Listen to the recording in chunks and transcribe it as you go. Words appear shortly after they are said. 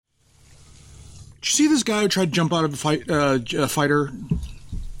Did you see this guy who tried to jump out of a fighter?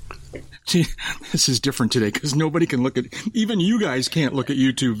 See, this is different today because nobody can look at. Even you guys can't look at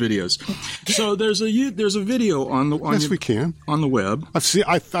YouTube videos. So there's a video on the we can on the web. I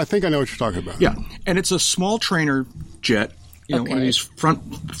think I know what you're talking about. Yeah, and it's a small trainer jet. You know, one of these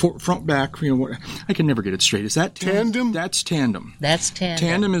front back. You know, I can never get it straight. Is that tandem? That's tandem. That's tandem.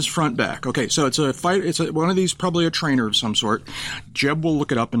 Tandem is front back. Okay, so it's a fight. It's one of these, probably a trainer of some sort. Jeb will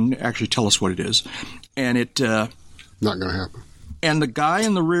look it up and actually tell us what it is. And it not going to happen. And the guy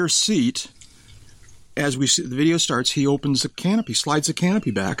in the rear seat, as we see the video starts, he opens the canopy, slides the canopy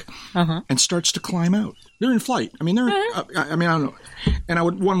back, and starts to climb out. They're in flight. I mean, I don't know.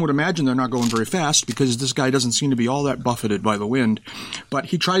 And one would imagine they're not going very fast because this guy doesn't seem to be all that buffeted by the wind. But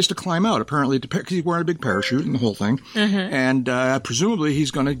he tries to climb out, apparently, because he's wearing a big parachute and the whole thing. And presumably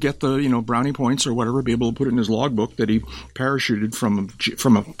he's going to get the brownie points or whatever, be able to put it in his logbook that he parachuted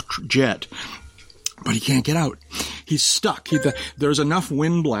from a jet. But he can't get out. He's stuck. There's enough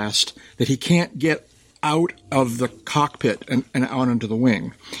wind blast that he can't get out of the cockpit and out onto the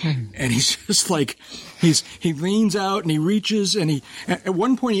wing. And he's just like, he leans out and he reaches and at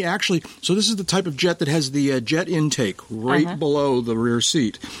one point he actually, so this is the type of jet that has the jet intake right below the rear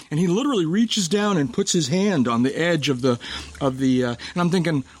seat. And he literally reaches down and puts his hand on the edge of the, and I'm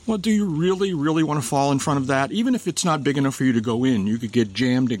thinking, well, do you really, really want to fall in front of that? Even if it's not big enough for you to go in, you could get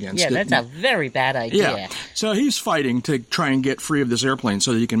jammed against it. Yeah, that's a very bad idea. Yeah. So he's fighting to try and get free of this airplane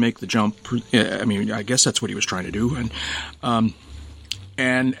so that he can make the jump. I mean, I guess that's what he was trying to do.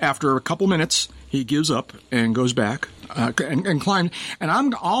 And after a couple minutes, he gives up and goes back and climbed. And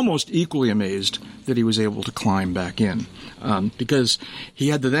I'm almost equally amazed that he was able to climb back in because he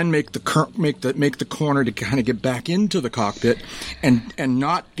had to then make the corner to kind of get back into the cockpit and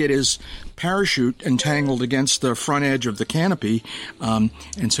not get his parachute entangled against the front edge of the canopy. And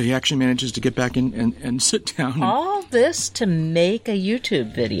so he actually manages to get back in and sit down. All this to make a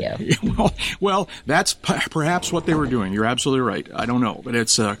YouTube video. Well, that's perhaps what they were doing. You're absolutely right. I don't know, but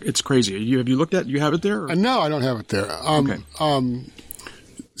it's crazy. Have you looked at? You have it there? No, I don't have it there. Okay.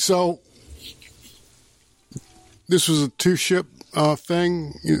 So this was a two-ship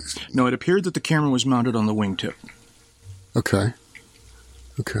thing? No, it appeared that the camera was mounted on the wingtip. Okay.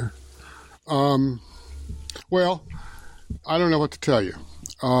 Well, I don't know what to tell you.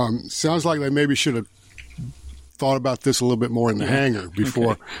 Sounds like they maybe should have thought about this a little bit more in the hangar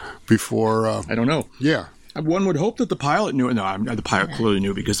before. I don't know. Yeah. One would hope that the pilot knew. No, the pilot clearly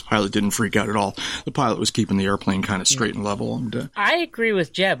knew because the pilot didn't freak out at all. The pilot was keeping the airplane kind of straight and level. And I agree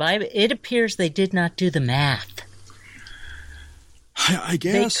with Jeb. It appears they did not do the math. I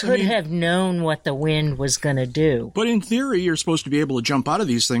guess they could have known what the wind was going to do. But in theory, you're supposed to be able to jump out of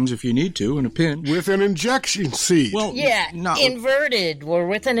these things if you need to in a pinch. With an injection seat. Well, inverted or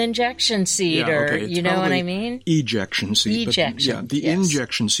with an injection seat you know what I mean? Ejection seat. Ejection. The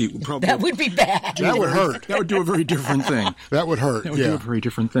injection seat would probably... That would be bad. That would hurt. That would do a very different thing. That would hurt, That would do a very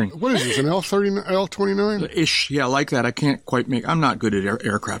different thing. What is this, an L29? Ish, yeah, like that. I can't quite make... I'm not good at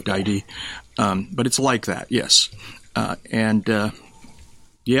aircraft ID, but it's like that, yes.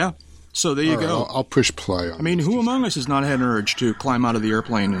 Yeah, so there you go. I'll push play on I mean, who among us has not had an urge to climb out of the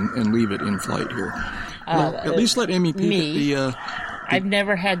airplane and leave it in flight here? At least let Amy peek at the... I've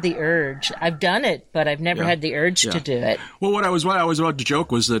never had the urge. I've done it, but I've never had the urge to do it. Well, what I was about to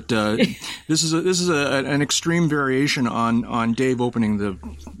joke was that this is an extreme variation on Dave opening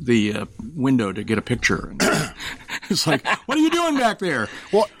the window to get a picture. It's like, what are you doing back there?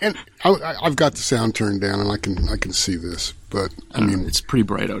 Well, and I've got the sound turned down, and I can see this, but I mean, it's pretty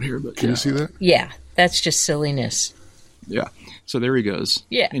bright out here. But can you see that? Yeah, that's just silliness. Yeah. So there he goes.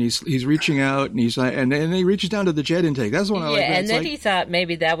 Yeah. And he's reaching out, and he's like, and then he reaches down to the jet intake. That's one I like. Yeah, and then he thought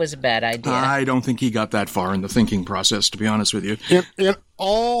maybe that was a bad idea. I don't think he got that far in the thinking process, to be honest with you. And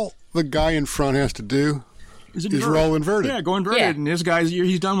all the guy in front has to do is roll inverted. Yeah, go inverted, and this guy's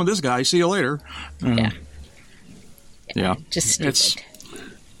he's done with this guy. See you later. Yeah. Just stupid.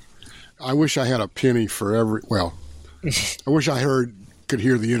 I wish I had a penny for every. Well, I wish I could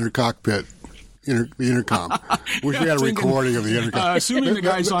hear the intercockpit. The intercom. Wish we had a recording of the intercom. Assuming the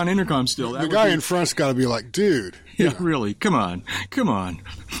guy's on intercom still. The guy in front's got to be like, dude. Yeah, really. Come on.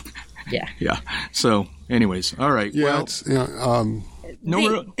 Yeah. Yeah. So, anyways, all right. Yeah.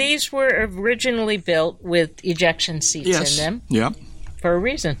 These were originally built with ejection seats in them. Yeah. For a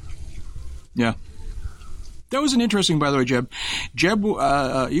reason. Yeah. That was an interesting, by the way, Jeb. Jeb,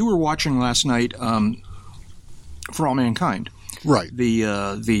 you were watching last night For All Mankind. Right. The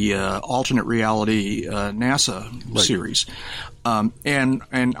alternate reality NASA series. And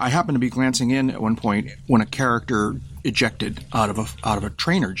I happened to be glancing in at one point when a character ejected out of a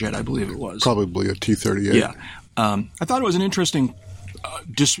trainer jet, I believe it was. Probably a T-38. Yeah. I thought it was an interesting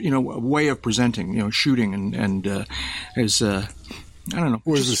way of presenting, shooting and as I don't know.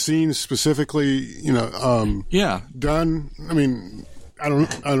 Was the scene specifically, done? I mean, I don't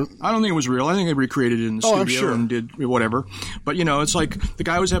think it was real. I think they recreated it in the studio and did whatever. But, it's like the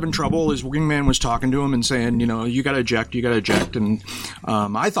guy was having trouble. His wingman was talking to him and saying, you got to eject. And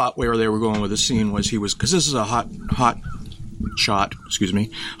I thought where they were going with the scene was because this is a hot shot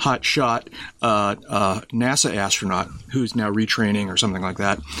NASA astronaut who's now retraining or something like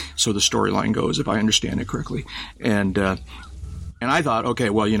that. So the storyline goes, if I understand it correctly. And I thought,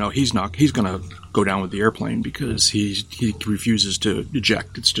 okay, well, he's going to go down with the airplane because he refuses to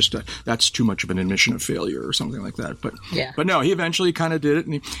eject. It's just that's too much of an admission of failure or something like that. But no, he eventually kind of did it.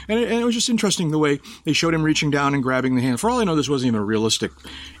 And it was just interesting the way they showed him reaching down and grabbing the hand. For all I know, this wasn't even a realistic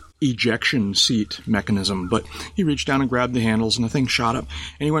ejection seat mechanism, but he reached down and grabbed the handles and the thing shot up.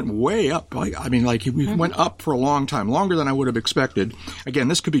 And he went way up. He went up for a long time, longer than I would have expected. Again,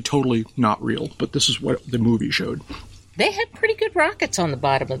 this could be totally not real, but this is what the movie showed. They had pretty good rockets on the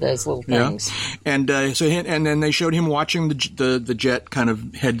bottom of those little things. Yeah. And and then they showed him watching the jet kind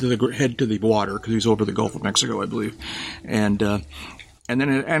of head to the water because he was over the Gulf of Mexico, I believe. And then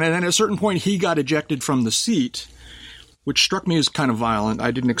at a certain point he got ejected from the seat, which struck me as kind of violent.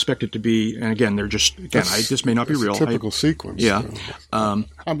 I didn't expect it to be. And again, this may not be real. Typical sequence. Yeah.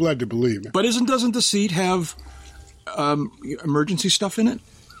 I'm glad to believe it. But doesn't the seat have emergency stuff in it?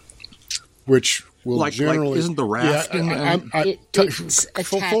 Which will generally isn't the raft?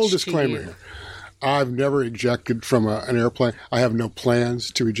 Full disclaimer here. I've never ejected from an airplane. I have no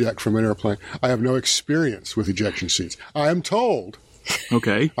plans to eject from an airplane. I have no experience with ejection seats. I am told.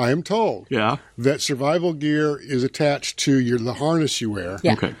 Okay. I am told. Yeah. That survival gear is attached to the harness you wear.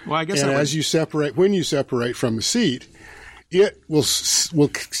 Yeah. Okay. Well, I guess. And when you separate from the seat, it will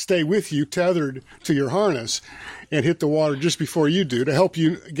stay with you tethered to your harness and hit the water just before you do to help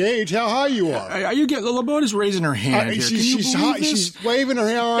you gauge how high you are. Laboda's raising her hand here. She's waving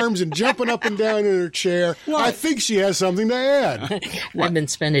her arms and jumping up and down in her chair. What? I think she has something to add. I've been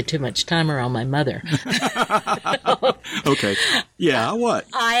spending too much time around my mother. Okay. Yeah, what?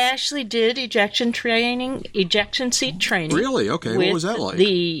 I actually did ejection seat training. Really? Okay. What was that like?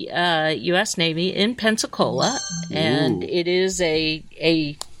 The U.S. Navy in Pensacola, and it is a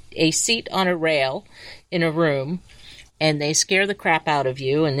seat on a rail in a room, and they scare the crap out of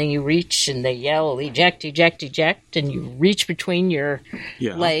you, and then you reach and they yell, eject, eject, eject, and you reach between your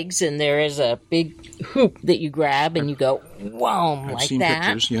legs, and there is a big hoop that you grab, and you go, whoom, like seen that.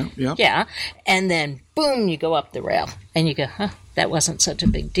 Pictures. Yeah. Yeah, and then, boom, you go up the rail, and you go, that wasn't such a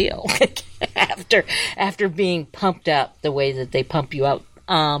big deal after being pumped up the way that they pump you out.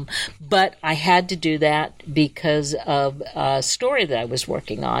 But I had to do that because of a story that I was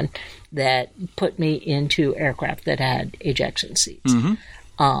working on that put me into aircraft that had ejection seats.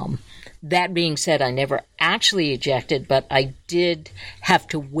 Mm-hmm. That being said, I never actually ejected, but I did have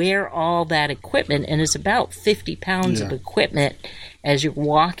to wear all that equipment, and it's about 50 pounds of equipment as you're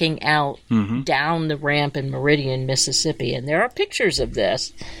walking out down the ramp in Meridian, Mississippi. And there are pictures of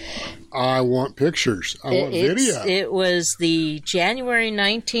this. I want pictures. I want video. It was the January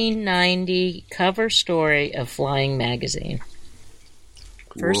 1990 cover story of Flying Magazine.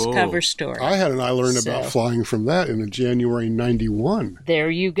 First cover story. I learned about flying from that in the January 91. There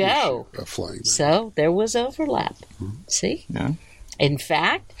you go. Of Flying. So there was overlap. Mm-hmm. See? Yeah. In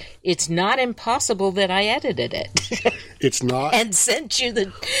fact, it's not impossible that I edited it. It's not. And sent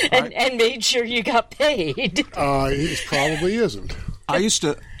you and made sure you got paid. It probably isn't. I used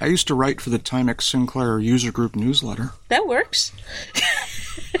to write for the Timex Sinclair user group newsletter. That works.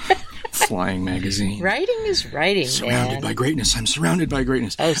 Flying Magazine. Writing is writing, Surrounded by greatness. I'm surrounded by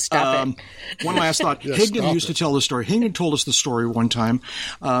greatness. Oh, stop it. One last thought. Higdon used to tell the story. Higdon told us the story one time.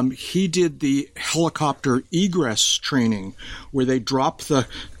 He did the helicopter egress training where they drop the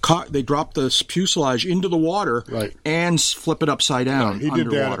fuselage into the water and flip it upside down. He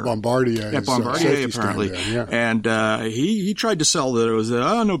did that water. At Bombardier. At Bombardier, apparently. And he tried to sell that it was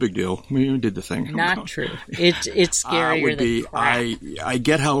no big deal. We did the thing. Not true. It's scarier than crap. I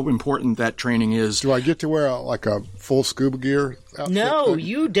get how important that training is. Do I get to wear a full scuba gear outfit? No,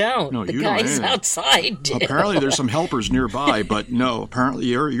 you don't. No, the you guys don't. Outside do. Apparently, there's some helpers nearby, but no. Apparently,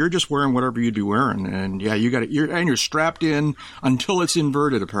 you're just wearing whatever you'd be wearing, and you got you're strapped in until it's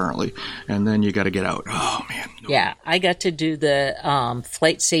inverted, apparently, and then you got to get out. Oh man. No. Yeah, I got to do the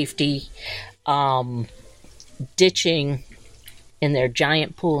flight safety ditching in their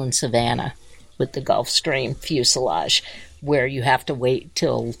giant pool in Savannah with the Gulfstream fuselage. where you have to wait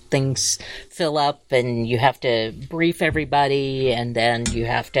till things fill up and you have to brief everybody and then you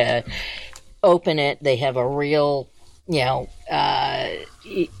have to open it. They have a real,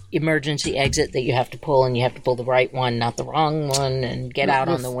 emergency exit that you have to pull, and you have to pull the right one, not the wrong one, and get out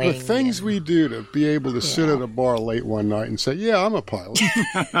on the wing. The things we do to be able to sit at a bar late one night and say, yeah, I'm a pilot.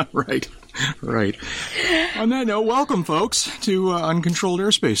 Right. On that note, welcome, folks, to Uncontrolled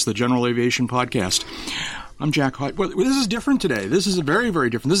Airspace, the General Aviation Podcast. I'm Jack Hyde. Well, this is different today. This is very, very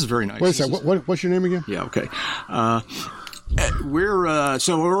different. This is very nice. Wait a second. What's your name again? Yeah, okay. We're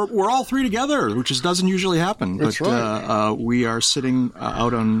all three together, which doesn't usually happen. That's right. We are sitting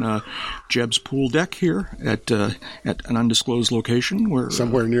out on Jeb's pool deck here at an undisclosed location, where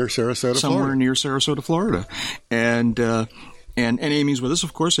somewhere near Sarasota, Florida, and Amy's with us,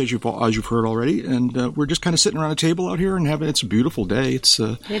 of course, as you've heard already, and we're just kind of sitting around a table out here and it's a beautiful day. It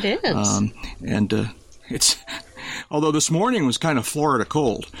is, it's. Although this morning was kind of Florida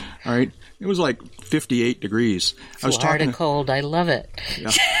cold, all right? It was like 58 degrees. Florida cold, I love it.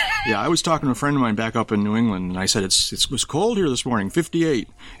 Yeah, I was talking to a friend of mine back up in New England, and I said, it was cold here this morning, 58.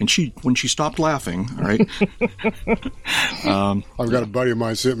 And when she stopped laughing, all right? I've got a buddy of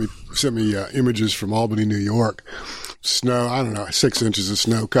mine sent me images from Albany, New York. Snow, 6 inches of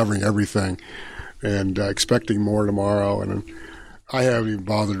snow covering everything, and expecting more tomorrow, and I haven't even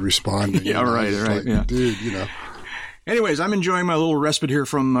bothered responding. Yeah, right. Like, yeah. Dude, Anyways, I'm enjoying my little respite here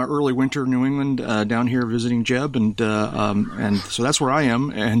from early winter New England, down here visiting Jeb, and so that's where I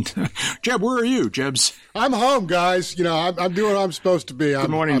am. And Jeb, where are you? I'm home, guys. I'm doing what I'm supposed to be. Good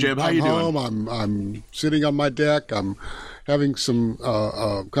morning, Jeb. How you doing? I'm sitting on my deck. I'm having some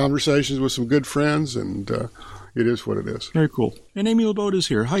conversations with some good friends, and it is what it is. Very cool. And Amy LeBeau is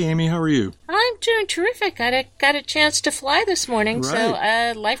here. Hi, Amy. How are you? I'm doing terrific. I got a chance to fly this morning,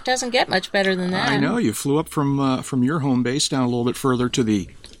 right. So life doesn't get much better than that. I know. You flew up from your home base down a little bit further to the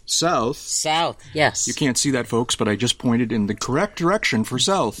south. South, yes. You can't see that, folks, but I just pointed in the correct direction for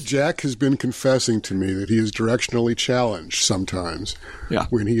south. Jack has been confessing to me that he is directionally challenged sometimes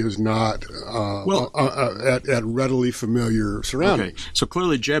when he is not at readily familiar surroundings. Okay, so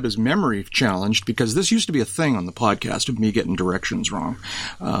clearly Jeb is memory challenged, because this used to be a thing on the podcast of me getting directions wrong.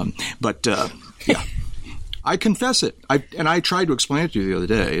 But I confess it. I tried to explain it to you the other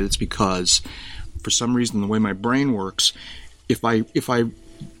day. It's because, for some reason, the way my brain works, if I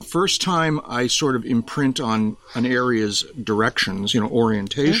first time I sort of imprint on an area's directions,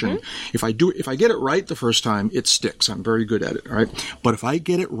 orientation. Mm-hmm. If I get it right the first time, it sticks. I'm very good at it, all right? But if I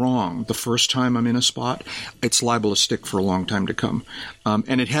get it wrong the first time I'm in a spot, it's liable to stick for a long time to come.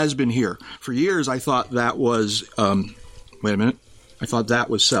 And it has been here. For years, I thought that was, wait a minute, I thought that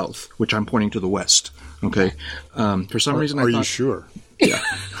was south, which I'm pointing to the west, okay? For some reason, I thought... Are you sure? Yeah.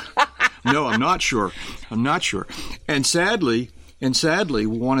 No, I'm not sure. And sadly,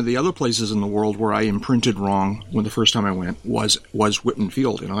 one of the other places in the world where I imprinted wrong when the first time I went was Whitman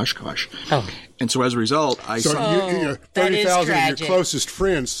Field in Oshkosh. Oh. And so as a result, 30,000 of your closest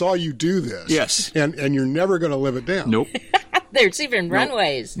friends saw you do this. Yes. And you're never going to live it down. Nope. There's even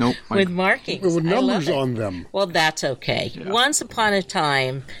runways with markings. With numbers on them. Well, that's okay. Yeah. Once upon a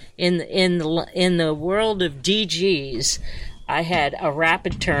time, in the world of DGs, I had a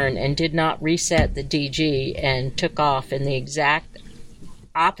rapid turn and did not reset the DG and took off in the exact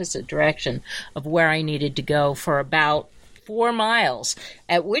opposite direction of where I needed to go for about 4 miles.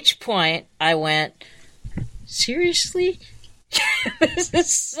 At which point I went, seriously? This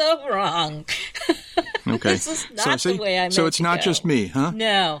is so wrong. Okay. This is not the way I meant So it's to not go. just me, huh?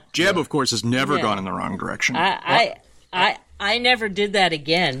 No. Jeb, of course, has never gone in the wrong direction. I never did that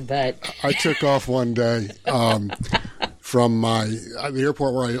again, but... I took off one day from the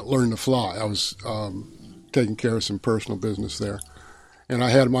airport where I learned to fly. I was taking care of some personal business there. And I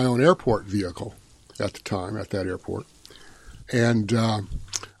had my own airport vehicle at the time at that airport. And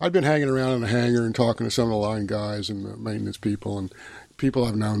I'd been hanging around in the hangar and talking to some of the line guys and the maintenance people and people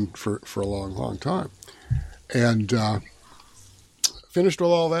I've known for a long, long time. And finished with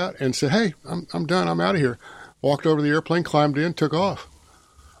all that and said, hey, I'm done. I'm out of here. Walked over to the airplane, climbed in, took off.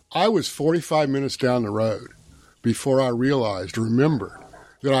 I was 45 minutes down the road before I remember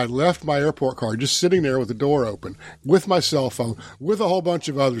that I left my airport car just sitting there with the door open, with my cell phone, with a whole bunch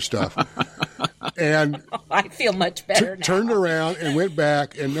of other stuff. And I feel much better now. Turned around and went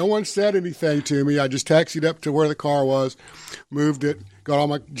back, and no one said anything to me. I just taxied up to where the car was, moved it, got all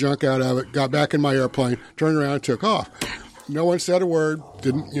my junk out of it, got back in my airplane, turned around and took off. No one said a word,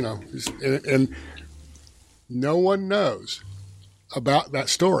 and no one knows about that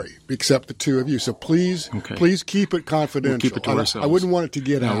story except the two of you. So please keep it confidential. We'll keep it to ourselves. I wouldn't want it to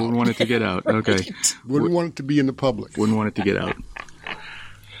get out. I wouldn't want it to get out. Okay. Wouldn't want it to be in the public. Wouldn't want it to get out.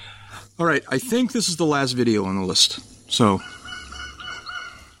 All right. I think this is the last video on the list. So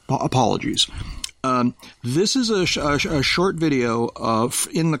apologies. This is a short video of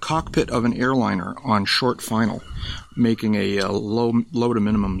in the cockpit of an airliner on short final, making a low to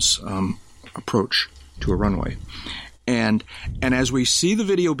minimums approach to a runway. And as we see the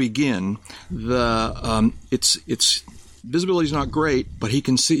video begin, it's visibility is not great, but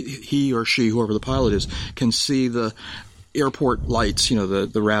he or she, whoever the pilot is, can see the airport lights,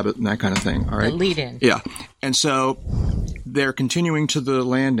 the rabbit and that kind of thing. All right, the lead in. Yeah, and so they're continuing to the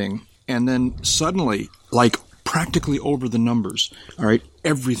landing, and then suddenly, like practically over the numbers, all right,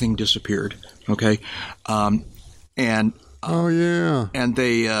 everything disappeared. Okay, and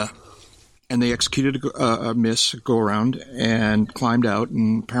they executed a miss, go around, and climbed out,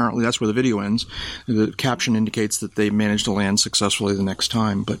 and apparently that's where the video ends. The caption indicates that they managed to land successfully the next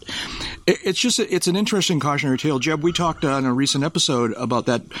time. But it's an interesting cautionary tale. Jeb, we talked in a recent episode about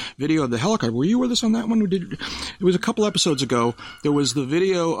that video of the helicopter. Were you with us on that one? It was a couple episodes ago. There was the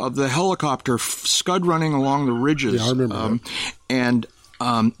video of the helicopter scud running along the ridges. Yeah, I remember that.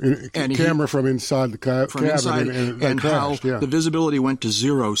 And camera from inside the cabin and crashed, how the visibility went to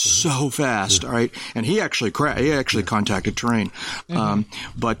zero so fast. All right, and he actually contacted terrain.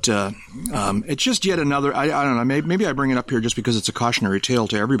 But it's just yet another. I don't know. Maybe I bring it up here just because it's a cautionary tale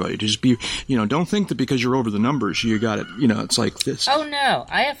to everybody. To just be, don't think that because you're over the numbers you got it. It's like this. Oh no,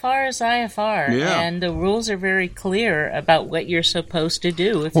 IFR is IFR, and the rules are very clear about what you're supposed to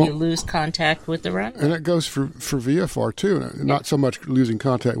do if you lose contact with the runway. And that goes for VFR too. Not so much losing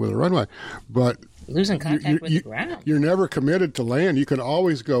contact with the runway, but losing contact with the ground. You're never committed to land. You can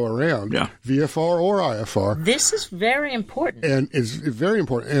always go around, VFR or IFR. This is very important. And it's very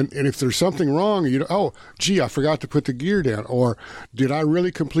important. And if there's something wrong, I forgot to put the gear down, or did I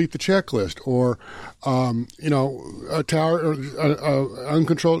really complete the checklist, or a tower,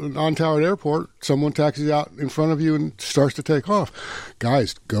 uncontrolled, non-towered airport, someone taxis out in front of you and starts to take off.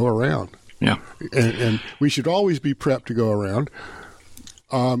 Guys, go around. Yeah. And we should always be prepped to go around.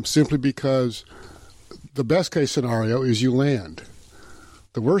 Simply because the best case scenario is you land.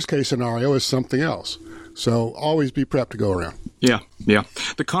 The worst case scenario is something else. So always be prepped to go around. Yeah.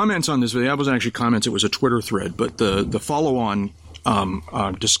 The comments on this video, that wasn't actually comments, it was a Twitter thread, but the follow-on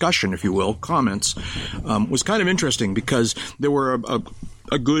discussion, if you will, comments, was kind of interesting because there were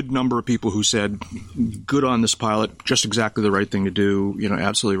a good number of people who said, good on this pilot, just exactly the right thing to do,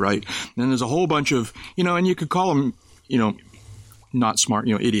 absolutely right. And then there's a whole bunch of, and you could call them, not smart,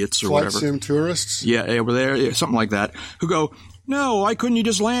 idiots or Flight whatever. Sim tourists? Yeah, over there, something like that, who go, no, why couldn't you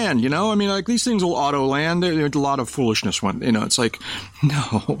just land? These things will auto land. There's a lot of foolishness when, it's like,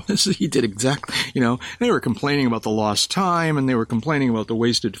 no, he did exactly, they were complaining about the lost time and they were complaining about the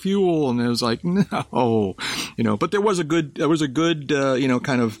wasted fuel. And it was like, no, but there was a good,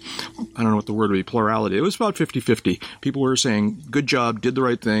 kind of, I don't know what the word would be, plurality. It was about 50-50. People were saying, good job, did the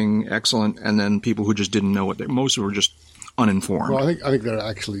right thing, excellent. And then people who just didn't know most of them were just uninformed. Well, I think that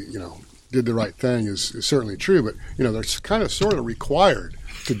actually, did the right thing is certainly true, but they're kind of sort of required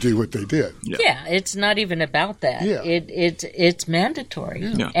to do what they did. Yeah, it's not even about that. Yeah. It's mandatory.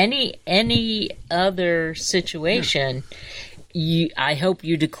 Yeah. Any other situation, I hope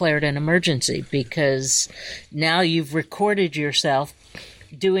you declared an emergency because now you've recorded yourself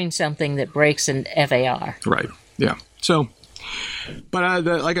doing something that breaks an FAR. Right. Yeah. So. But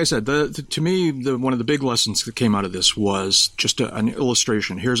like I said, to me, one of the big lessons that came out of this was just an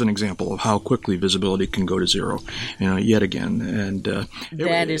illustration. Here's an example of how quickly visibility can go to zero, yet again. And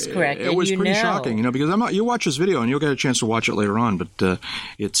that is correct. It was pretty shocking, because you watch this video and you'll get a chance to watch it later on. But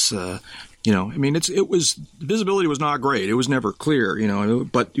it's visibility was not great. It was never clear,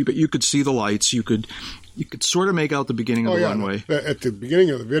 but you could see the lights. You could sort of make out the beginning of the runway. At the beginning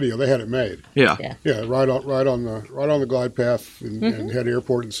of the video, they had it made. Yeah, right on the glide path and had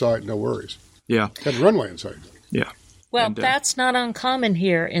airport in sight, no worries. Yeah, had the runway in sight. Yeah. Well, that's not uncommon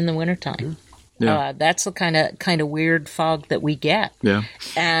here in the wintertime. Yeah. That's the kind of weird fog that we get. Yeah.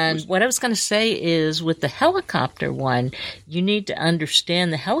 And what I was going to say is with the helicopter one, you need to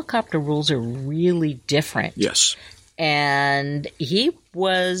understand the helicopter rules are really different. Yes. And he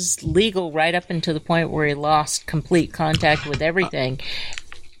was legal right up until the point where he lost complete contact with everything.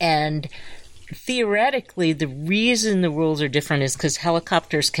 And theoretically, the reason the rules are different is because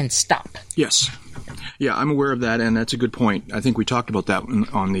helicopters can stop. Yes. Yeah, I'm aware of that, and that's a good point. I think we talked about that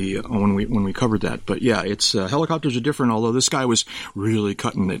when we covered that. But yeah, it's helicopters are different. Although this guy was really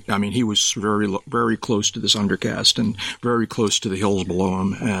cutting it. I mean, he was very close to this undercast and very close to the hills below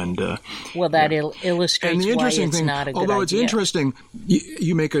him. And that illustrates why it's not a good idea. Although it's interesting,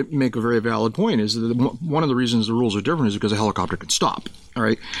 you make a very valid point. Is that one of the reasons the rules are different is because a helicopter could stop. All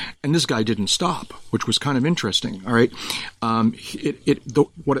right, and this guy didn't stop, which was kind of interesting. All right,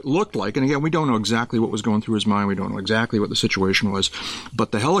 what it looked like, and again, we don't know exactly what was going through his mind. We don't know exactly what the situation was,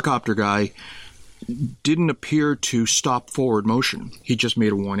 but the helicopter guy didn't appear to stop forward motion. He just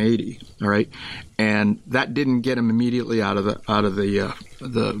made a 180. All right, and that didn't get him immediately out of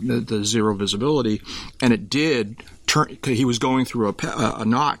the zero visibility, and it did. He was going through a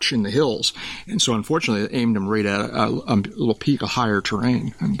notch in the hills, and so unfortunately it aimed him right at a little peak of higher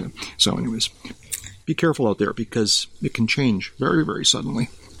terrain. And so anyways, be careful out there because it can change very, very suddenly.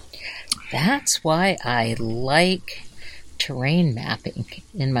 That's why I like terrain mapping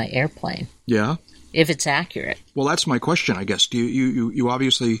in my airplane. Yeah? If it's accurate. Well, that's my question, I guess. Do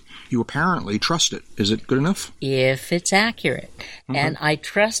you apparently trust it? Is it good enough? If it's accurate. Mm-hmm. And I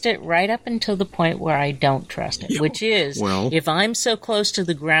trust it right up until the point where I don't trust it, which is if I'm so close to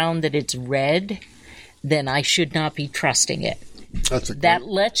the ground that it's red, then I should not be trusting it. That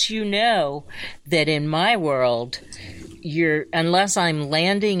lets you know that in my world, unless I'm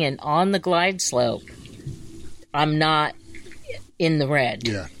landing and on the glide slope, I'm not in the red.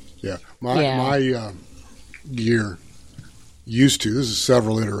 Yeah. My gear used to, this is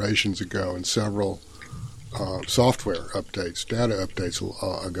several iterations ago and several software updates, data updates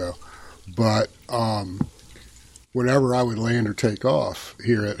ago, but whenever I would land or take off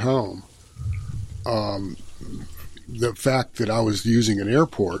here at home, the fact that I was using an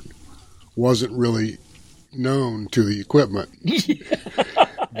airport wasn't really known to the equipment.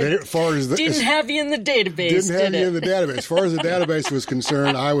 Didn't have you in the database. Didn't have you in the database. As far as the database was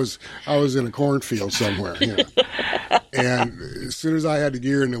concerned, I was in a cornfield somewhere. You know. And as soon as I had the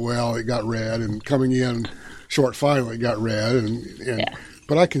gear in the well, it got red, and coming in short final, it got red.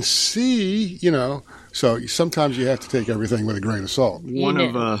 But I can see, so sometimes you have to take everything with a grain of salt. One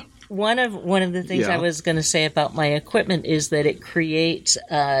of the things I was going to say about my equipment is that it creates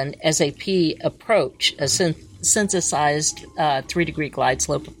an SAP approach, a synthesized 3-degree glide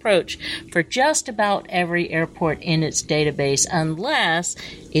slope approach for just about every airport in its database, unless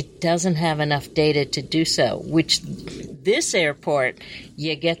it doesn't have enough data to do so, which this airport,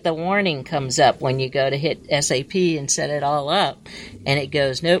 you get the warning comes up when you go to hit SAP and set it all up, and it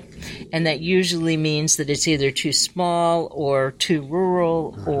goes, nope. And that usually means that it's either too small or too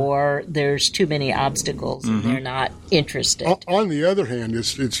rural or there's too many obstacles and they're not interested. On the other hand,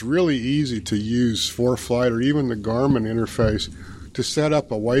 it's really easy to use ForeFlight or even the Garmin interface to set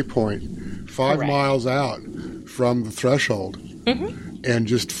up a waypoint 5 miles out from the threshold and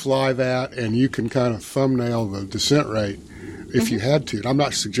just fly that, and you can kind of thumbnail the descent rate if you had to. And I'm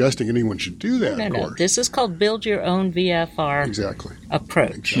not suggesting anyone should do that, of course. This is called build your own VFR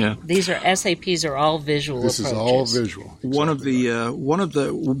approach. Exactly. Yeah. These are SAPs are all visual This approaches. is all visual. Exactly. One of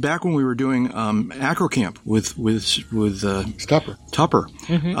the back when we were doing AcroCamp with Tupper,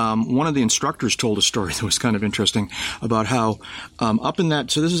 one of the instructors told a story that was kind of interesting about how up in that.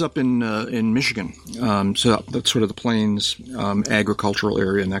 So this is up in Michigan. So that's sort of the plains agricultural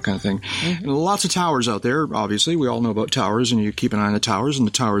area and that kind of thing. And lots of towers out there. Obviously, we all know about towers, and you keep an eye on the towers, and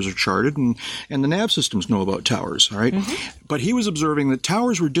the towers are charted, and the nav systems know about towers. All right, but he was observing that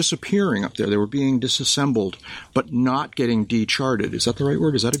towers were disappearing up there. They were being disassembled, but not getting decharted. Is that the right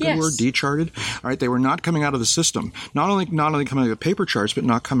word? Is that a good word? Decharted. All right, they were not coming out of the system. Not only coming out of the paper charts, but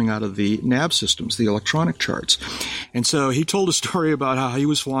not coming out of the nav systems, the electronic charts. And so he told a story about how he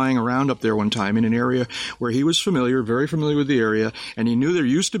was flying around up there one time in an area where he was very familiar with the area, and he knew there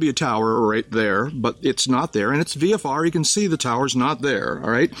used to be a tower right there, but it's not there. And it's VFR. He can see the tower's not there.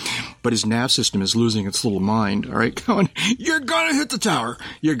 All right, but his nav system is losing its little mind. All right, going, you're gonna hit the tower.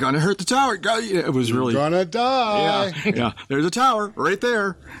 You're gonna hurt the tower. It was really gonna die. Yeah. There's a tower right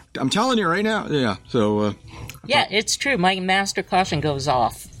there. I'm telling you right now. Yeah. So. Yeah, it's true. My master caution goes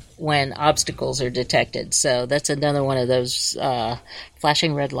off when obstacles are detected. So that's another one of those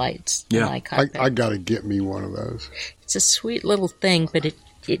flashing red lights. Yeah, in my cockpit. I got to get me one of those. It's a sweet little thing, but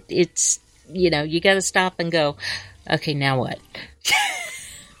it's you got to stop and go, okay, now what?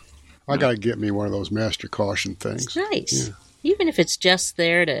 I got to get me one of those master caution things. It's nice. Yeah. Even if it's just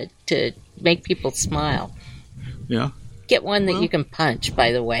there to make people smile. Yeah. Get one that you can punch,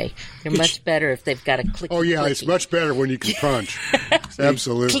 by the way. They're much better if they've got a clicky. Oh, yeah, it's much better when you can punch.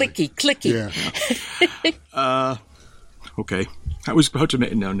 Absolutely. Clicky. Yeah. Okay. I was about to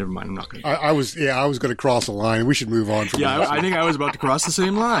make... No, never mind. I'm not going to... I was going to cross a line. We should move on from Yeah, that. I think I was about to cross the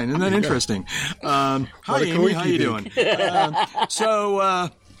same line. Isn't that interesting? Hi, Amy. How you doing?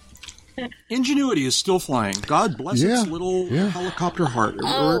 Ingenuity is still flying. God bless its little helicopter heart,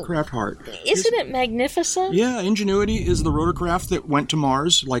 rotorcraft heart. Isn't it magnificent? Yeah, Ingenuity is the rotorcraft that went to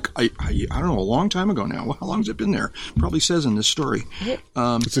Mars, like, I don't know, a long time ago now. How long has it been there? Probably says in this story.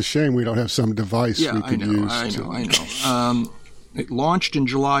 It's a shame we don't have some device we could use. I know. It launched in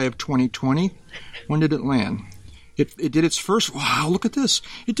July of 2020. When did it land? It did its first... Wow, look at this.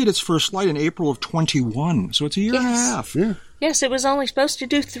 It did its first flight in April of 21, so it's a year and a half. Yeah. Yes, it was only supposed to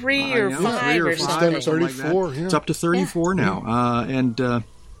do 3 or 5 or something. It's 34, like It's up to 34 now. And they're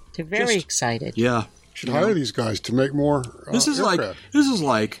very excited. Yeah. Should hire these guys to make more This is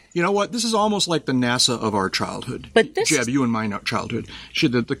like, you know what? This is almost like the NASA of our childhood. But this Jeb, you and my childhood.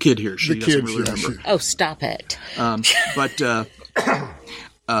 The kid here, she doesn't really remember. Oh, stop it.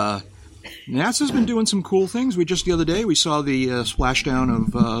 NASA's been doing some cool things. The other day we saw the splashdown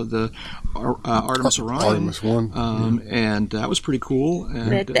of the Artemis Orion. Artemis 1. And that was pretty cool.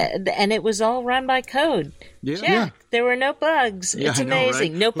 And it was all run by code. Yeah. Jack, there were no bugs. Yeah, it's I know,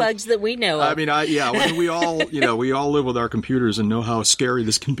 amazing. right? No bugs that we know of. I mean, we all live with our computers and know how scary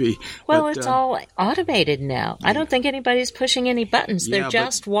this can be. Well, it's all automated now. I don't think anybody's pushing any buttons. They're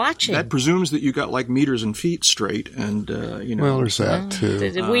just watching. That presumes that you got like meters and feet straight, and Well, there's that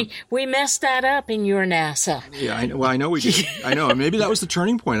too. We messed that up in your NASA. Yeah, I know we did. I know. Maybe that was the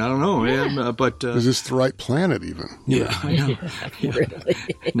turning point. I don't know. Yeah. But is this the right planet even? Yeah, I know. Yeah. Really?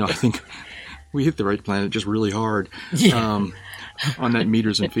 No, I think we hit the right planet just really hard on that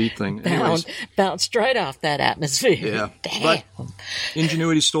meters and feet thing. Bounced right off that atmosphere. Yeah. Damn. But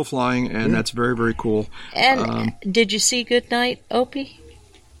Ingenuity's still flying, and that's very, very cool. And did you see Goodnight, Opie?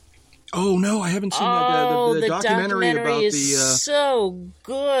 Oh, no, I haven't seen that. The documentary about is so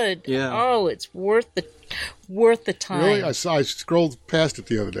good. Yeah. Oh, it's worth the time. Really? I scrolled past it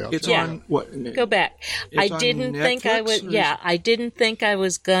the other day. It's on what? Go back. I didn't think I would. Yeah, I didn't think I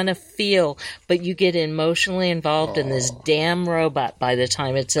was gonna feel, but you get emotionally involved in this damn robot by the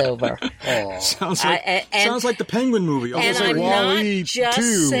time it's over. Sounds like the Penguin movie. And I'm not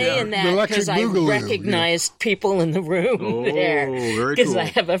just saying that because I recognized people in the room there. Very because cool. I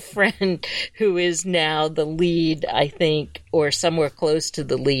have a friend who is now the lead, I think, or somewhere close to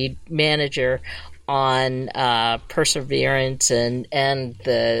the lead manager on Perseverance and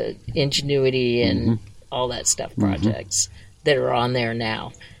the Ingenuity and all that stuff projects that are on there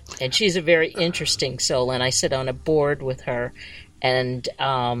now. And she's a very interesting soul, and I sit on a board with her, and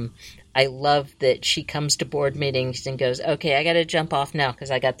I love that she comes to board meetings and goes, okay, I got to jump off now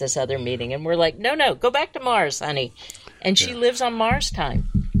because I got this other meeting. And we're like, no, go back to Mars, honey. And she lives on Mars time.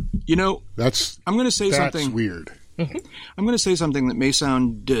 You know, I'm going to say something. That's weird. I'm going to say something that may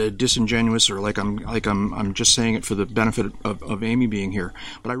sound disingenuous, or like I'm just saying it for the benefit of Amy being here.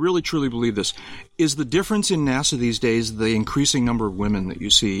 But I really truly believe this. Is the difference in NASA these days the increasing number of women that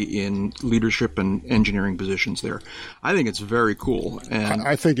you see in leadership and engineering positions there? I think it's very cool. And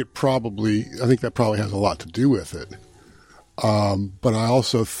I think that probably has a lot to do with it. But I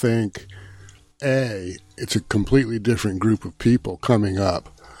also think, it's a completely different group of people coming up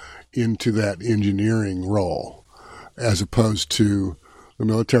into that engineering role, as opposed to the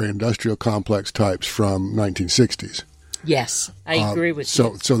military-industrial complex types from 1960s. Yes, I agree with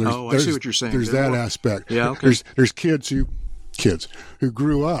you. So there's, I see what you're saying. There's that aspect. Yeah, okay. There's kids who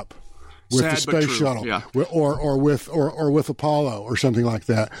grew up with the space shuttle, or with Apollo or something like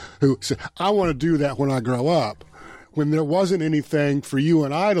that, who say, I want to do that when I grow up. When there wasn't anything for you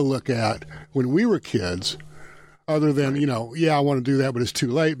and I to look at when we were kids, other than I want to do that, but it's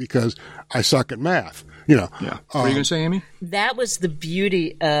too late because I suck at math. Yeah. What are you going to say, Amy? That was the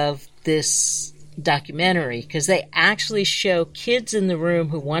beauty of this documentary, because they actually show kids in the room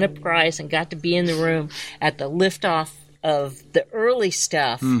who won a prize and got to be in the room at the liftoff of the early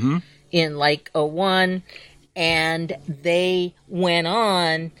stuff in like 01, and they went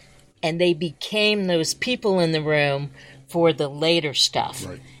on and they became those people in the room for the later stuff.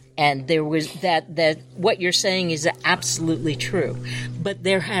 Right. And there was that what you're saying is absolutely true. But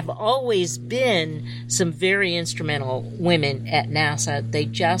there have always been some very instrumental women at NASA. They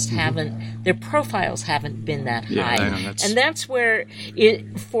just haven't, their profiles haven't been that high. I know, and that's where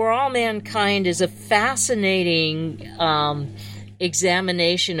For All Mankind is a fascinating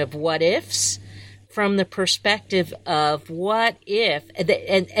examination of what ifs, from the perspective of what if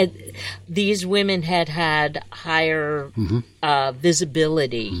and these women had higher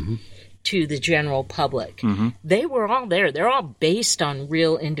visibility to the general public. They were all there. They're all based on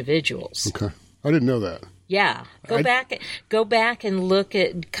real individuals. Okay. I didn't know that. Yeah, go back and look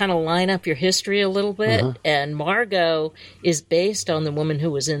at, kind of line up your history a little bit. And Margot is based on the woman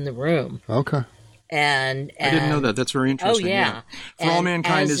who was in the room. Okay. And I didn't know that. That's very interesting. Oh yeah. For All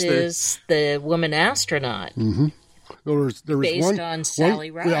Mankind is the woman astronaut. Mm-hmm. There was based on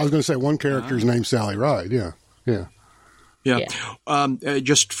Sally Ride. Yeah, I was going to say one character is named Sally Ride. Yeah.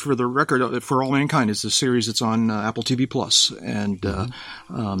 Just for the record, For All Mankind is the series that's on Apple TV Plus, and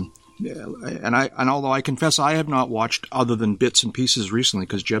and although I confess I have not watched other than bits and pieces recently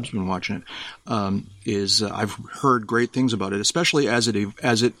because Jeb's been watching it, I've heard great things about it, especially as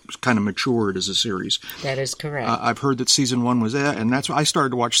it kind of matured as a series. That is correct. I've heard that season 1 was it, and that's why I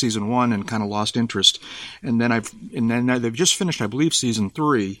started to watch season 1 and kind of lost interest, and then they've just finished, I believe, season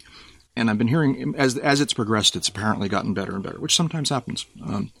 3. And I've been hearing as it's progressed, it's apparently gotten better and better, which sometimes happens.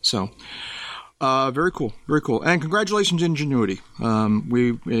 Very cool, very cool. And congratulations, Ingenuity.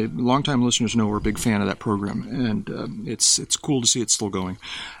 We longtime listeners know we're a big fan of that program, and it's cool to see it still going.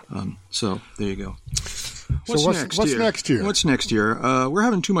 So there you go. What's next here? What's next year? We're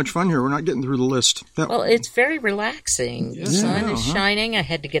having too much fun here. We're not getting through the list. Well, it's very relaxing. The sun is shining. I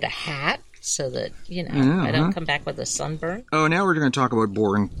had to get a hat so that, I don't come back with a sunburn. Oh, now we're going to talk about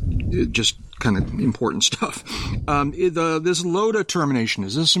boring, just kind of important stuff. This LOTA termination,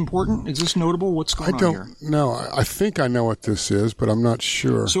 is this important? Is this notable? What's going on here? I don't know. I think I know what this is, but I'm not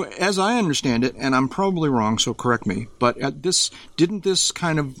sure. So as I understand it, and I'm probably wrong, so correct me, but didn't this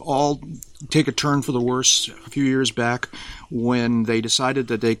kind of all take a turn for the worse a few years back when they decided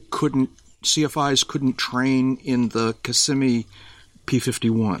that CFIs couldn't train in the Kissimmee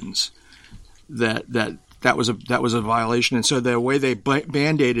P-51s? That was a violation, and so the way they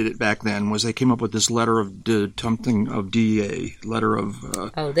band-aided it back then was they came up with this letter of DEA, letter of.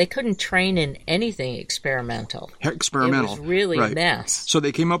 They couldn't train in anything experimental. Experimental, it was really right. A mess. So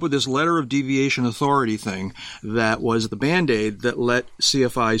they came up with this letter of deviation authority thing that was the band-aid that let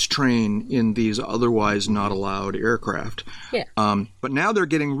CFIs train in these otherwise not allowed aircraft. Yeah. But now they're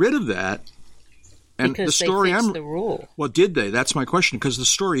getting rid of that. And because the story they fixed the rule. Well, did they? That's my question. Because the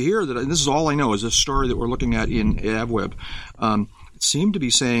story here, and this is all I know, is a story that we're looking at in AvWeb. It seemed to be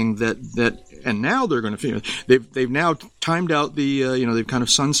saying that, and now they're going to. They've now timed out the. They've kind of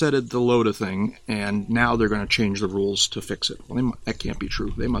sunsetted the LOTA thing, and now they're going to change the rules to fix it. Well, that can't be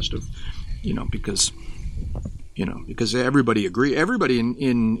true. They must have, because. Because everybody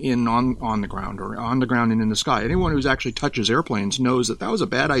in on the ground or on the ground and in the sky, anyone who's actually touches airplanes knows that was a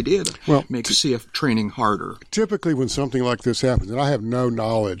bad idea to make CF training harder. Typically when something like this happens, and I have no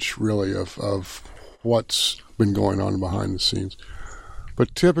knowledge really of what's been going on behind the scenes,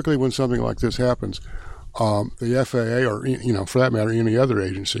 but typically when something like this happens, the FAA or, for that matter, any other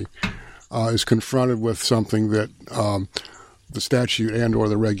agency is confronted with something that the statute and or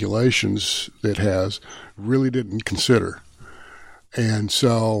the regulations it has really didn't consider. And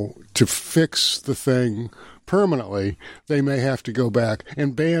so to fix the thing permanently, they may have to go back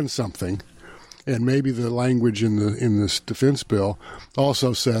and ban something. And maybe the language in this defense bill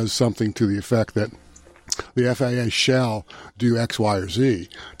also says something to the effect that the FAA shall do X, Y, or Z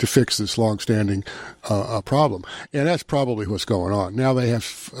to fix this longstanding problem. And that's probably what's going on. Now they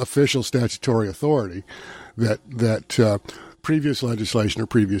have official statutory authority that previous legislation or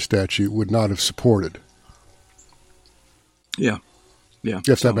previous statute would not have supported. Yeah.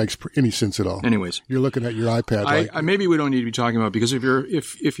 If that makes any sense at all. Anyways, you're looking at your iPad. Maybe we don't need to be talking about, because if you're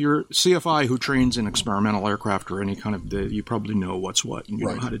CFI who trains in experimental aircraft or any kind of, you probably know what's what and you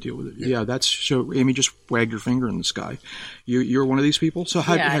know how to deal with it. Yeah, that's so. Amy just wagged your finger in the sky. You're one of these people. So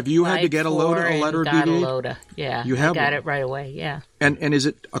have you had to get a letter of DD? Yeah, you have got it right away. Yeah. And is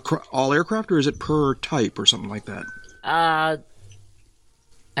it all aircraft or is it per type or something like that?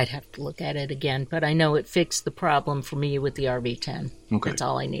 I'd have to look at it again, but I know it fixed the problem for me with the RV-10. Okay. That's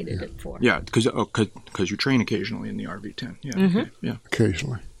all I needed it for. Yeah, because you train occasionally in the RV-10. Yeah, okay. Yeah.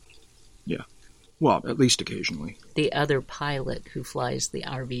 Occasionally. Yeah. Well, at least occasionally. The other pilot who flies the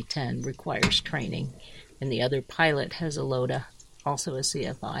RV-10 requires training, and the other pilot has a LOTA, also a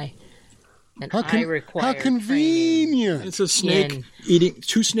CFI. And I require how convenient! It's a snake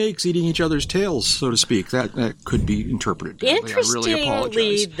two snakes eating each other's tails, so to speak. That could be interpreted. Interestingly, I really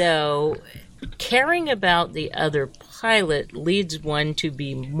apologize. Though, caring about the other pilot leads one to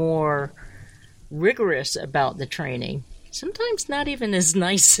be more rigorous about the training. Sometimes not even as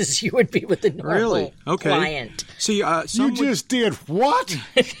nice as you would be with a normal client. See, you just did what?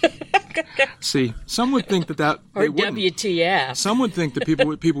 See, some would think that or they wouldn't. WTF. Some would think that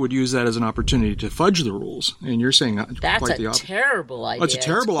people would use that as an opportunity to fudge the rules, and you're saying that's quite the a opposite. terrible idea. Well, it's a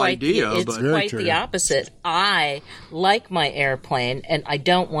terrible idea, It's but quite the opposite. I like my airplane, and I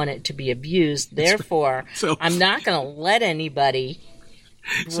don't want it to be abused. Therefore, So- I'm not going to let anybody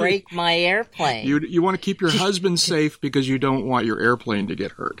break my airplane. you want to keep your husband safe because you don't want your airplane to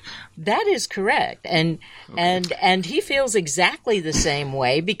get hurt. That is correct, and he feels exactly the same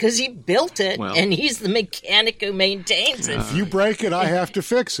way because he built it, Well. and he's the mechanic who maintains it. If you break it, I have to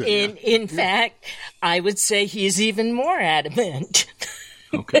fix it. In fact, I would say he's even more adamant.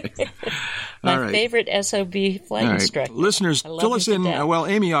 Okay. My All right. favorite SOB flight All right. instructor. Listeners, I love fill him us to in. death. Well,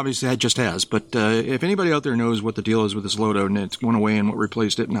 Amy obviously just has, but if anybody out there knows what the deal is with this Lodo and it went away and what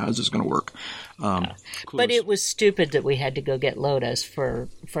replaced it and how is this going to work? But clues. it was stupid that we had to go get Lotus for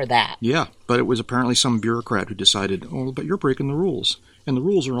that. Yeah, but it was apparently some bureaucrat who decided, oh, but you're breaking the rules. And the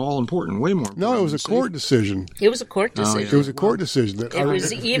rules are all important, way more important. No, it was than a court decision. It was a court decision. It was a court decision. That It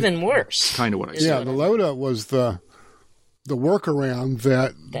was even worse. Kind of what I said. Yeah, the LOTA was the workaround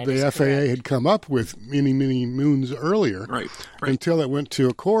that That the is FAA correct. had come up with many moons earlier. Right. Until it went to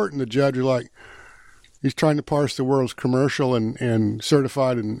a court, and the judge was like, he's trying to parse the world's commercial and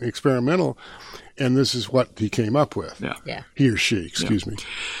certified and experimental, and this is what he came up with. Yeah. Yeah. He or she, excuse me.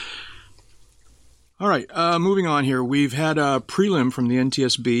 All right, moving on here. We've had a prelim from the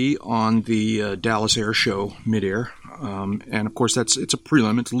NTSB on the Dallas Air Show midair. And, of course, it's a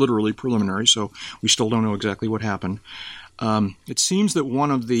prelim. It's literally preliminary, so we still don't know exactly what happened. It seems that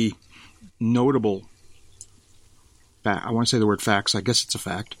one of the notable, I want to say the word facts, I guess it's a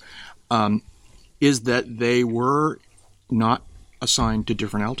fact, is that they were not assigned to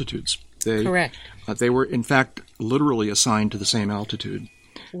different altitudes. Correct. They were, in fact, literally assigned to the same altitude.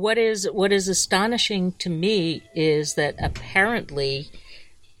 What is astonishing to me is that apparently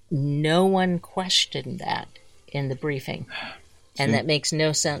no one questioned that in the briefing. And that makes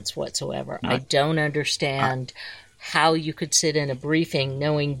no sense whatsoever. I don't understand how you could sit in a briefing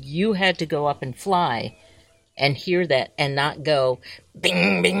knowing you had to go up and fly and hear that and not go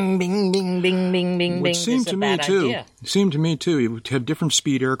bing, bing, bing, bing, bing, bing, bing, Which bing. seemed This is to a me bad too. idea. It seemed to me too. You would have different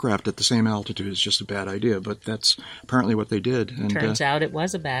speed aircraft at the same altitude is just a bad idea. But that's apparently what they did. And Turns out it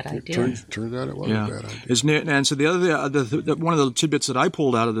was a bad idea. Turns out it was a bad idea. Isn't it? And so the other one of the tidbits that I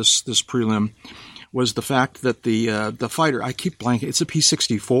pulled out of this prelim was the fact that the fighter, I keep blanking. It's a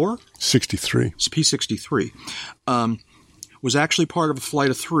P-64. 63. It's a P-63. Was actually part of a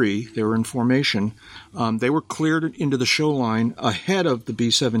flight of three. They were in formation. They were cleared into the show line ahead of the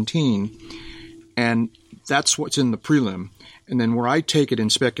B-17, and that's what's in the prelim. And then where I take it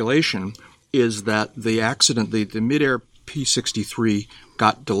in speculation is that the accident, the midair P-63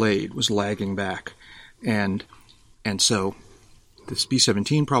 got delayed, was lagging back, and so this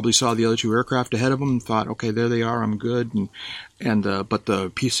B-17 probably saw the other two aircraft ahead of them and thought, okay, there they are, I'm good. But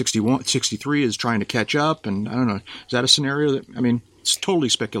the P-63 is trying to catch up, and I don't know. Is that a scenario that, I mean, it's totally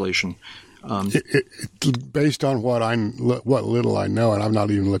speculation. Based on what little I know, and I've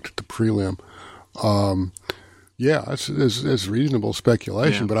not even looked at the prelim, it's reasonable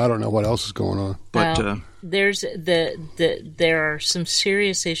speculation, but I don't know what else is going on. But Well, there are some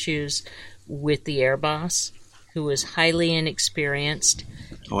serious issues with the air boss, who was highly inexperienced.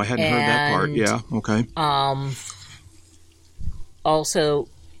 I hadn't heard that part. and, Yeah, okay. Also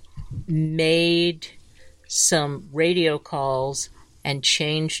made some radio calls and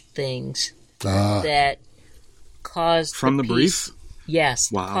changed things that caused From the brief?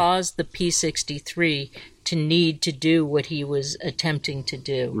 Yes, Wow. caused the P-63 to need to do what he was attempting to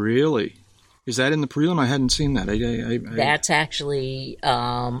do. Really? Is that in the prelim? I hadn't seen that. That's actually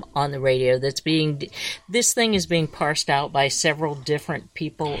on the radio. This thing is being parsed out by several different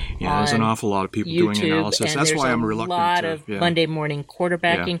people. Yeah, there's an on awful lot of people YouTube, doing analysis. and That's there's why I'm reluctant a lot to. of Monday morning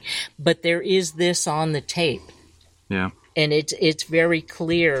quarterbacking, but there is this on the tape. Yeah. And it's very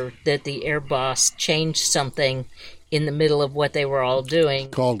clear that the air boss changed something in the middle of what they were all doing.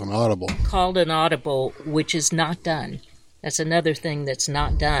 Called an audible. Called an audible, which is not done. That's another thing that's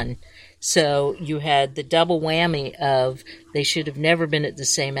not done. So you had the double whammy of they should have never been at the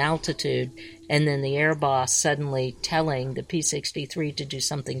same altitude, and then the air boss suddenly telling the P-63 to do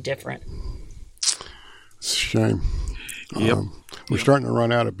something different. It's a shame. Yep. We're starting to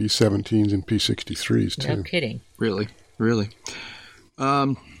run out of B-17s and P-63s, too. No kidding. Really.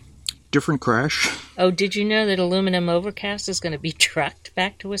 Different crash. Oh, did you know that aluminum overcast is going to be trucked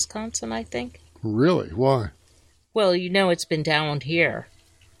back to Wisconsin, I think? Really? Why? Well, you know it's been down here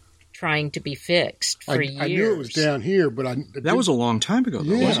trying to be fixed for years. I knew it was down here, but That was a long time ago,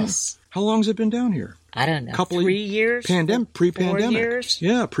 though, Yeah. wasn't it? How long has it been down here? I don't know, couple 3 years? Pre-pandemic. 4 years?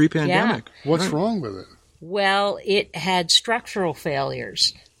 Yeah, pre-pandemic. Yeah. What's wrong with it? Well, it had structural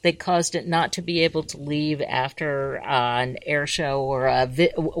failures that caused it not to be able to leave after an air show or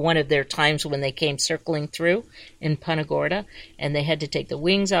one of their times when they came circling through in Punta Gorda, and they had to take the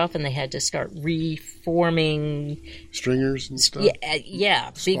wings off and they had to start reforming Stringers and stuff?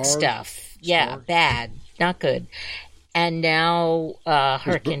 Yeah, big Spars? stuff. Yeah, bad, not good. And now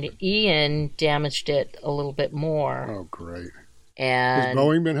Hurricane Ian damaged it a little bit more. Oh, great. And Has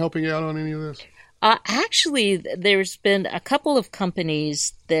Boeing been helping out on any of this? Actually, there's been a couple of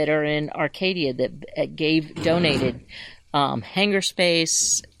companies that are in Arcadia that donated hangar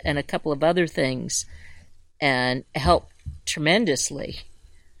space and a couple of other things and helped tremendously.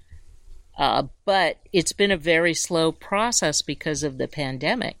 But it's been a very slow process because of the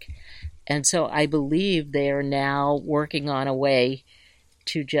pandemic. And so I believe they are now working on a way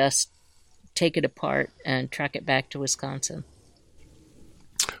to just take it apart and truck it back to Wisconsin.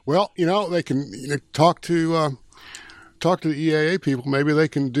 Well, they can talk to the EAA people. Maybe they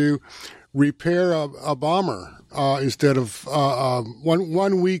can repair a bomber instead of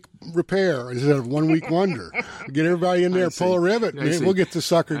 1 week repair instead of 1 week wonder. Get everybody in there, pull a rivet, and we'll get the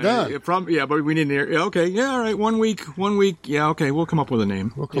sucker done. But we need an air. Okay, yeah, all right. 1 week. Yeah, okay. We'll come up with a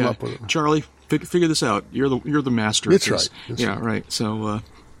name. We'll come up with it. Charlie, figure this out. You're the master. That's of this. right. That's right. So.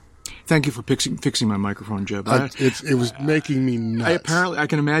 Thank you for fixing my microphone, Jeb. It was making me nuts. I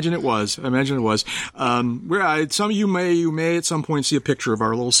can imagine it was. Some of you may at some point see a picture of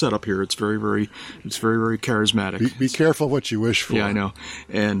our little setup here. It's very, very charismatic. Be careful what you wish for. Yeah, I know.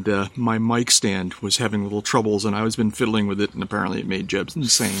 And my mic stand was having little troubles, and I was been fiddling with it, and apparently it made Jeb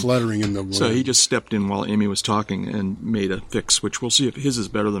insane. Fluttering in the wind. So he just stepped in while Amy was talking and made a fix, which we'll see if his is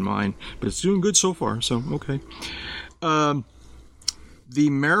better than mine. But it's doing good so far. So okay. The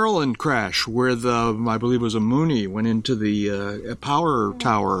Maryland crash, where I believe it was a Mooney, went into the Tower of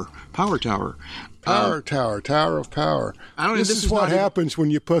Power. I don't know. This is what happens when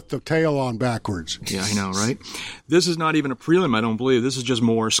you put the tail on backwards. Yeah, I know, right? This is not even a prelim, I don't believe. This is just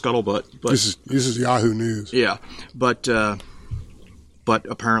more scuttlebutt. But this is Yahoo News. Yeah, but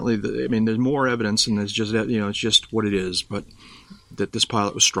apparently, there's more evidence, and it's just it's just what it is. But that this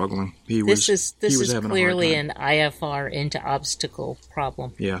pilot was struggling. This is clearly an IFR into obstacle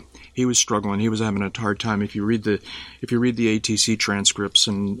problem. Yeah, he was struggling. He was having a hard time. If you read the ATC transcripts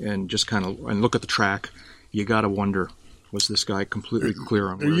and just kind of look at the track, you got to wonder, was this guy completely clear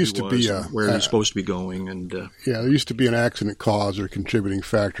on where he was, where he was supposed to be going? And there used to be an accident cause or contributing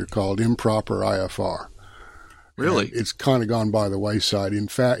factor called improper IFR. Really, and it's kind of gone by the wayside. In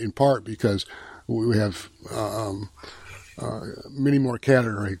part because we have many more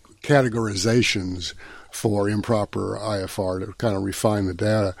categorizations for improper IFR to kind of refine the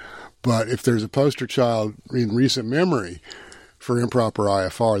data. But if there's a poster child in recent memory for improper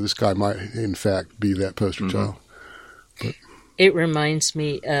IFR, this guy might, in fact, be that poster child. But it reminds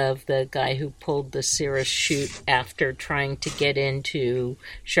me of the guy who pulled the Cirrus chute after trying to get into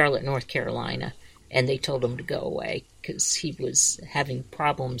Charlotte, North Carolina, and they told him to go away because he was having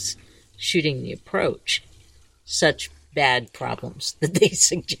problems shooting the approach. Such bad problems that they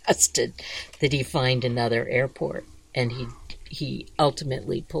suggested that he find another airport, and he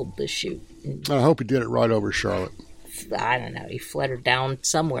ultimately pulled the chute. I hope he did it right over Charlotte. I don't know. He fluttered down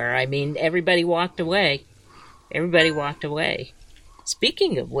somewhere. Everybody walked away.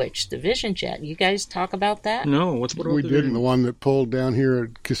 Speaking of which, the Vision Jet, you guys talk about that? No, what we didn't. The one that pulled down here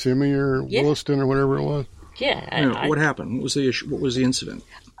at Kissimmee or Williston or whatever it was. Yeah. What happened? What was the issue? What was the incident?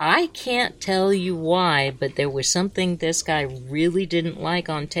 I can't tell you why, but there was something this guy really didn't like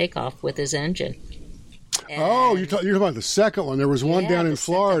on takeoff with his engine. And you're talking about the second one. There was one down in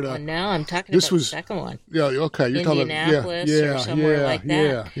Florida. No, I'm talking about the second one. Yeah, okay. You're talking about or somewhere like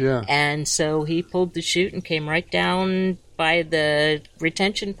that. Yeah. And so he pulled the chute and came right down by the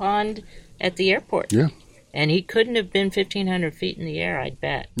retention pond at the airport. Yeah. And he couldn't have been 1,500 feet in the air, I'd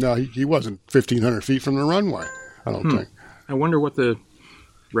bet. No, he wasn't 1,500 feet from the runway, I don't think. I wonder what the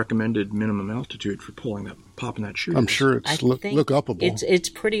recommended minimum altitude for popping that chute. I'm sure it's look upable. It's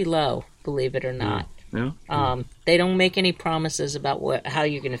pretty low, believe it or not. Yeah. They don't make any promises about how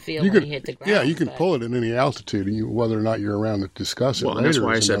you're going to feel when you hit the ground. Yeah, you can pull it at any altitude, whether or not you're around to discuss it. Well, later that's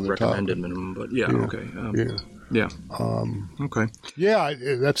why I said recommended topic. Minimum. But okay. Okay. Yeah,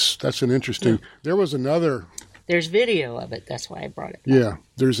 that's an interesting. Yeah. There was another. There's video of it. That's why I brought it back. Yeah,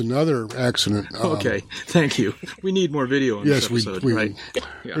 there's another accident. Okay, thank you. We need more video on this episode, right? Yeah.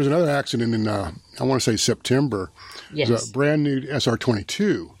 There's another accident in, I want to say September. Yes. It was a brand new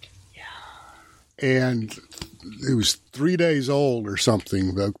SR-22. Yeah. And it was 3 days old or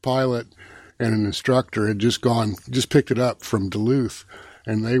something. The pilot and an instructor had just picked it up from Duluth,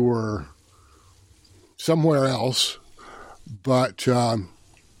 and they were somewhere else. But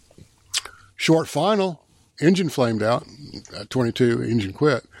short final, engine flamed out at 22, engine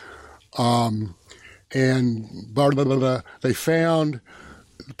quit. And they found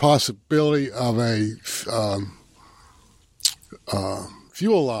the possibility of a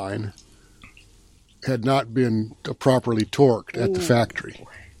fuel line had not been properly torqued at the factory.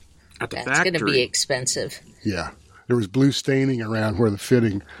 That's going to be expensive. Yeah. There was blue staining around where the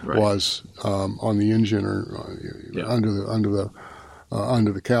fitting was on the engine or under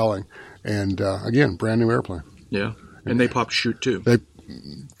the cowling. And again, brand new airplane. Yeah. And they popped chute too.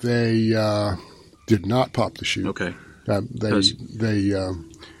 They did not pop the chute. Okay.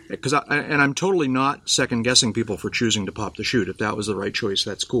 Because I'm totally not second guessing people for choosing to pop the chute. If that was the right choice,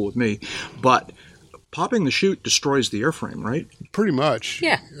 that's cool with me. But popping the chute destroys the airframe, right? Pretty much.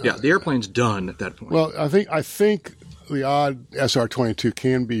 Yeah. Yeah. The airplane's done at that point. Well, I think the odd SR-22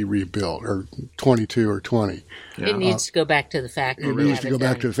 can be rebuilt, or 22 or 20. Yeah. It needs to go back to the factory. It needs to go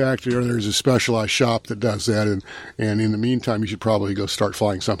back to the factory, or there's a specialized shop that does that. And in the meantime, you should probably go start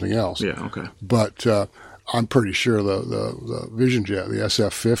flying something else. Yeah. Okay. But I'm pretty sure the Vision Jet, the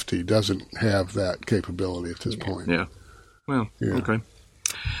SF-50, doesn't have that capability at this point. Yeah. Well, okay.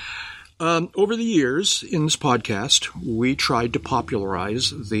 Over the years in this podcast, we tried to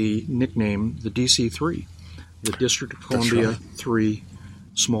popularize the nickname, the DC-3, the District of Columbia 3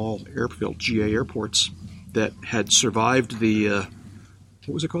 small airfield, GA airports, that had survived the, what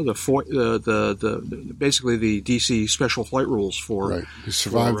was it called? Basically the DC special flight rules for... Right. It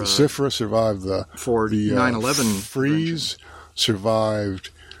survived the CIFRA, survived the 9/11 freeze, survived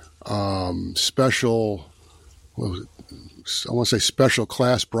special, what was it? I want to say Special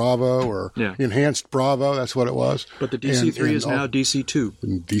Class Bravo or Enhanced Bravo. That's what it was. But the DC-3 is now DC-2.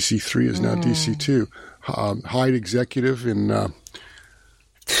 And DC-3 is now DC-2. Hyde Executive in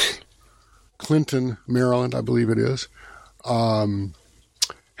Clinton, Maryland, I believe it is,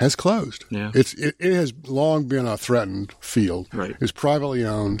 has closed. Yeah. It has long been a threatened field. Right. It's privately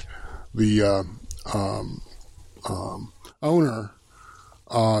owned. The owner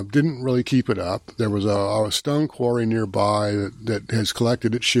didn't really keep it up. There was a stone quarry nearby that has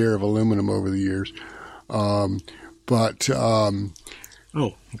collected its share of aluminum over the years. Oh,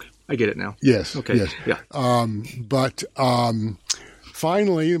 okay. I get it now. Yes. Okay. Yes. Yeah. But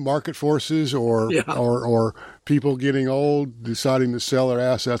finally, market forces or people getting old, deciding to sell their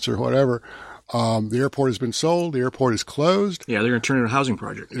assets or whatever, the airport has been sold. The airport is closed. Yeah, they're going to turn it into a housing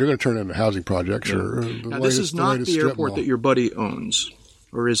project. They're going to turn it into a housing project, sure. Now, this is not the airport that your buddy owns,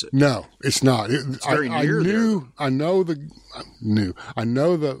 or is it? No, it's not. It's very near there. I know the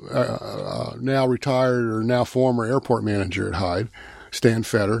now retired or now former airport manager at Hyde, Stan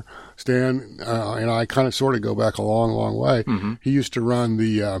Fetter. Stan and I kind of sort of go back a long, long way. Mm-hmm. He used to run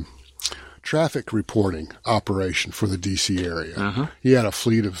the traffic reporting operation for the D.C. area. Uh-huh. He had a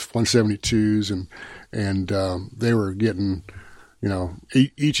fleet of 172s, and they were getting,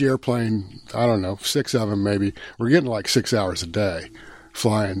 each airplane, I don't know, 6 of them maybe, were getting like 6 hours a day,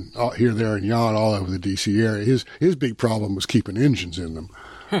 flying here, there, and yon all over the D.C. area. His big problem was keeping engines in them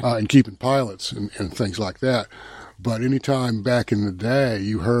and keeping pilots and things like that. But anytime back in the day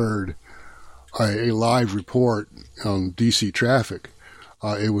you heard a live report on D.C. traffic,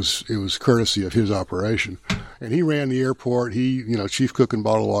 it was courtesy of his operation, and he ran the airport. He, chief cook and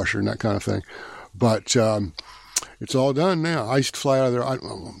bottle washer and that kind of thing. But it's all done now. I used to fly out of there. I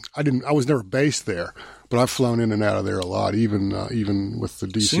was never based there, but I've flown in and out of there a lot, even with the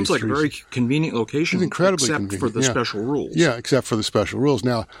DC. Seems like a very convenient location. It's incredibly except convenient. For the special rules. Yeah, except for the special rules.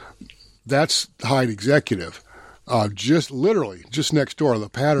 Now, that's Hyde Executive. Just next door, the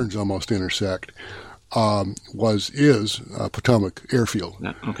patterns almost intersect. Is Potomac Airfield.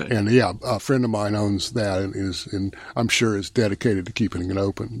 Okay. And a friend of mine owns that and I'm sure is dedicated to keeping it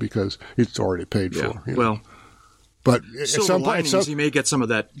open because it's already paid for. Well, but silver linings, he may get some of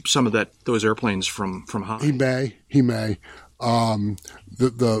those airplanes from Hyde. He may.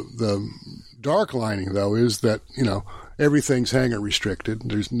 The dark lining though is that everything's hangar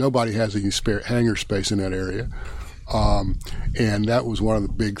restricted. Nobody has any spare hangar space in that area. And that was one of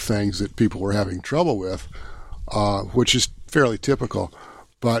the big things that people were having trouble with, which is fairly typical.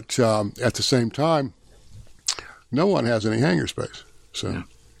 But at the same time, no one has any hangar space. So,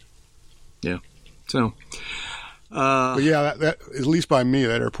 yeah. So, but that at least by me,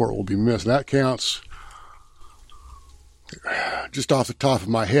 that airport will be missed. That counts. Just off the top of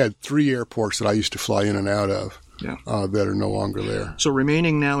my head, 3 airports that I used to fly in and out of that are no longer there. So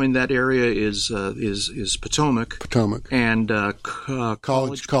remaining now in that area is Potomac. And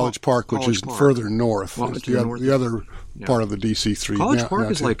College Park, which is further north. Well, the other part of the DC-3. College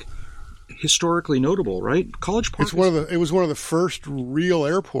Park is like historically notable, right? College Park. It was one of the first real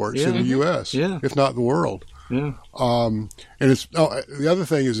airports in the U.S., if not the world. Yeah. And the other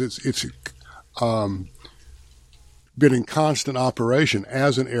thing is it's been in constant operation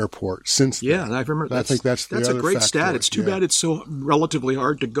as an airport since then. Yeah, I remember. I think that's a great stat. It's too bad it's so relatively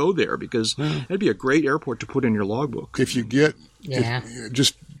hard to go there, because that'd be a great airport to put in your logbook. If you get,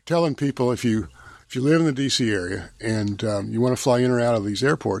 just telling people if you live in the D.C. area and you want to fly in or out of these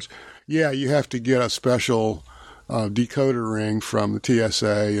airports, you have to get a special decoder ring from the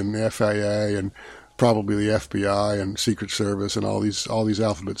TSA and the FAA and probably the FBI and Secret Service and all these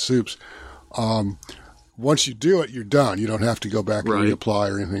alphabet soups. Once you do it, you're done. You don't have to go back and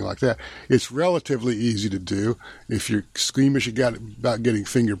reapply or anything like that. It's relatively easy to do. If you're squeamish about getting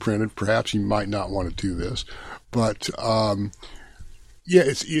fingerprinted, perhaps you might not want to do this. But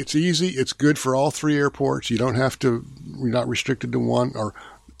it's easy. It's good for all three airports. You don't have to. You're not restricted to one or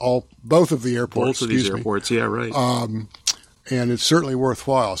both of the airports. Both of these airports, right. And it's certainly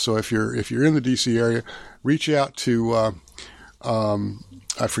worthwhile. So if you're in the D.C. area, reach out to.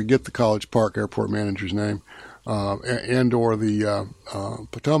 I forget the College Park airport manager's name, and or the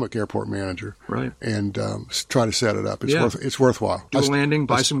Potomac airport manager, right? And try to set it up. It's worthwhile. Do a landing,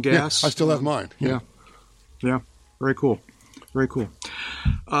 buy some gas. I still have mine. Yeah. Very cool.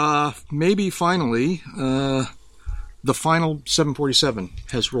 Maybe finally, the final 747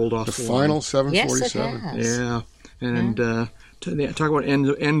 has rolled off. The final 747. Yes, it has. Yeah, and talk about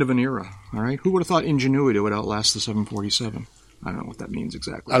end of an era. All right, who would have thought ingenuity would outlast the 747? I don't know what that means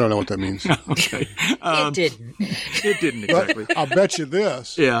exactly. I don't know what that means. Okay. It didn't. It didn't exactly. But I'll bet you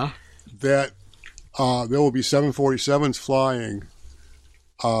this. Yeah. That there will be 747s flying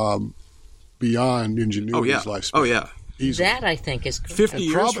beyond Ingenuity's lifespan. Oh, yeah. Easily. That, I think, is 50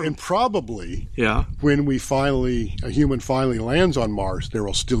 years and probably when a human finally lands on Mars, there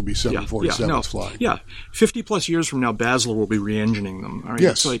will still be 747s flying. Yeah, 50 plus years from now, Basler will be re-engineing them. I mean,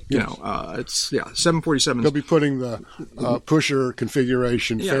 yes, it's like 747s. They'll be putting the pusher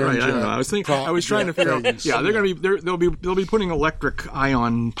configuration. Yeah, right. I don't know. I was trying to figure out. Yeah, they'll be putting electric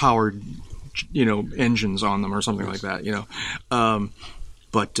ion powered, engines on them or something like that.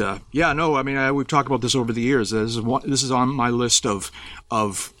 But I mean, we've talked about this over the years. This is on my list of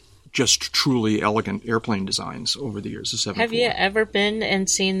just truly elegant airplane designs over the years. Have you ever been and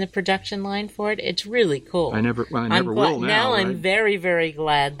seen the production line for it? It's really cool. I never will now. Now right? I'm very, very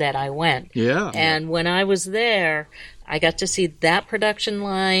glad that I went. Yeah. And when I was there, I got to see that production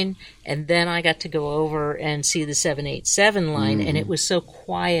line, and then I got to go over and see the 787 line, and it was so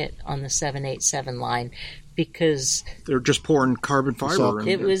quiet on the 787 line. Because they're just pouring carbon fiber.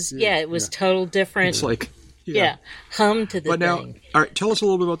 It was total different. It's like hum to the thing. But now, all right, tell us a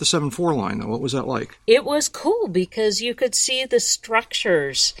little bit about the 747 line, though. What was that like? It was cool because you could see the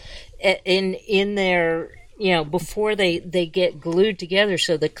structures in their, before they get glued together.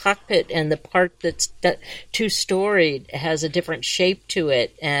 So the cockpit and the part that's two-storied has a different shape to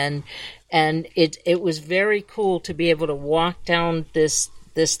it, and it was very cool to be able to walk down this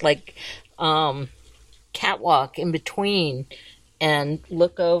like. Catwalk in between and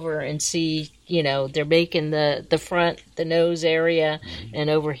look over and see, they're making the front, the nose area, and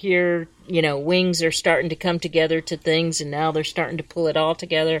over here, wings are starting to come together to things, and now they're starting to pull it all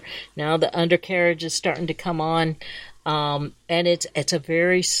together. Now the undercarriage is starting to come on, and it's a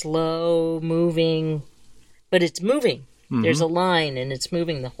very slow moving, but it's moving. Mm-hmm. There's a line, and it's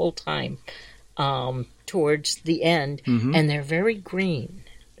moving the whole time towards the end, and they're very green.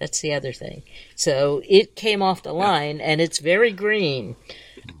 That's the other thing. So it came off the line, and it's very green.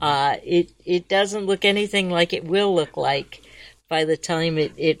 It doesn't look anything like it will look like by the time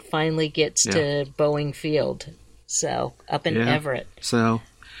it finally gets to Boeing Field. So up in Everett. So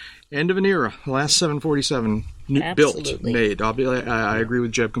end of an era. Last 747 built, made. I agree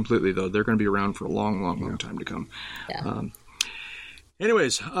with Jeb completely, though. They're going to be around for a long, long, long time to come. Yeah.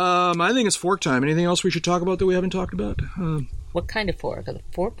 Anyways, I think it's fork time. Anything else we should talk about that we haven't talked about? What kind of fork? A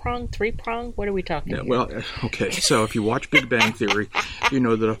 4-prong, 3-prong? What are we talking here? Well, okay. So if you watch Big Bang Theory, you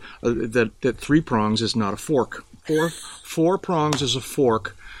know that 3 prongs is not a fork. 4 prongs is a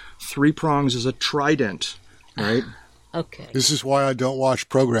fork. 3 prongs is a trident. Right? Okay. This is why I don't watch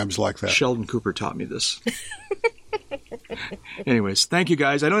programs like that. Sheldon Cooper taught me this. Anyways, thank you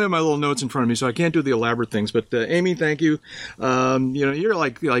guys. I don't have my little notes in front of me, so I can't do the elaborate things. But Amy, thank you. You're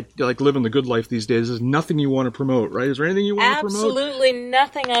like living the good life these days. There's nothing you want to promote, right? Is there anything you want to promote? Absolutely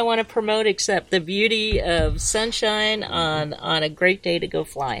nothing I want to promote except the beauty of sunshine on a great day to go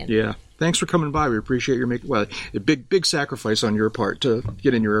flying. Yeah. Thanks for coming by. We appreciate your a big sacrifice on your part to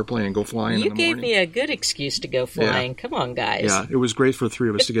get in your airplane and go flying in the morning. You gave me a good excuse to go flying. Yeah. Come on, guys. Yeah, it was great for the three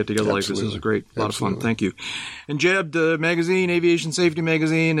of us to get together like this. It was a lot of fun. Thank you. And Jeb, the magazine, Aviation Safety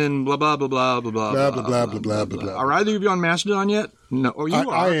Magazine, and blah, blah, blah, blah, blah, blah, blah, blah, blah, blah, blah, blah. Are either of you on Mastodon yet? No. Oh, you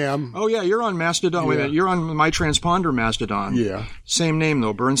are. I am. Oh, yeah, you're on Mastodon. Yeah. Wait a minute. You're on My Transponder Mastodon. Yeah. Same name,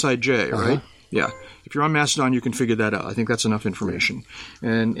 though, Burnside J, right? Yeah. If you're on Mastodon, you can figure that out. I think that's enough information.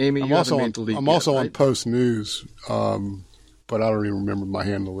 And Amy, you haven't made the leap I'm also yet, on Post News, but I don't even remember my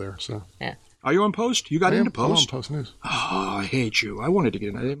handle there. So. Yeah. Are you on Post? You got into Post? I'm on Post News. Oh, I hate you. I wanted to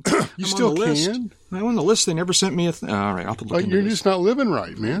get in. You still can. I'm on the list. They never sent me a thing. All right, I'll have to look into You're this. just not living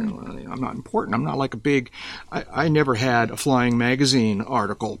right, man. I'm not important. I'm not like a big... I never had a flying magazine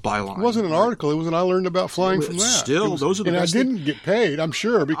article byline. It wasn't an article. It was I learned about flying from that. Still, those are the best. And I didn't get paid, I'm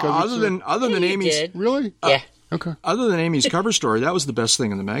sure, because other than Amy's... Did. Really? Yeah. Okay. Other than Amy's cover story, that was the best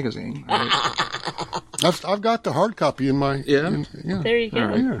thing in the magazine. I've got the hard copy in my... Yeah? There you go. All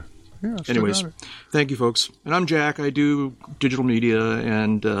right. Yeah, anyways, thank you, folks. And I'm Jack. I do digital media,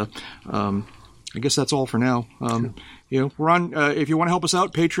 and I guess that's all for now. We're on. If you want to help us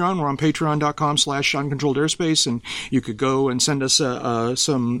out, Patreon. We're on Patreon.com/uncontrolled airspace, and you could go and send us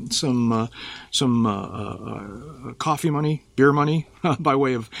some coffee money, beer money by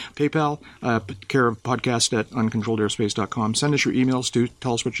way of PayPal, care of podcast@uncontrolledairspace.com. Send us your emails too.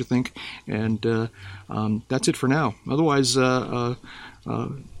 Tell us what you think, and that's it for now. Otherwise,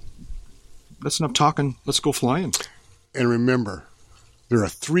 that's enough talking. Let's go flying. And remember, there are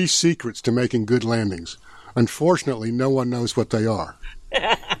 3 secrets to making good landings. Unfortunately, no one knows what they are.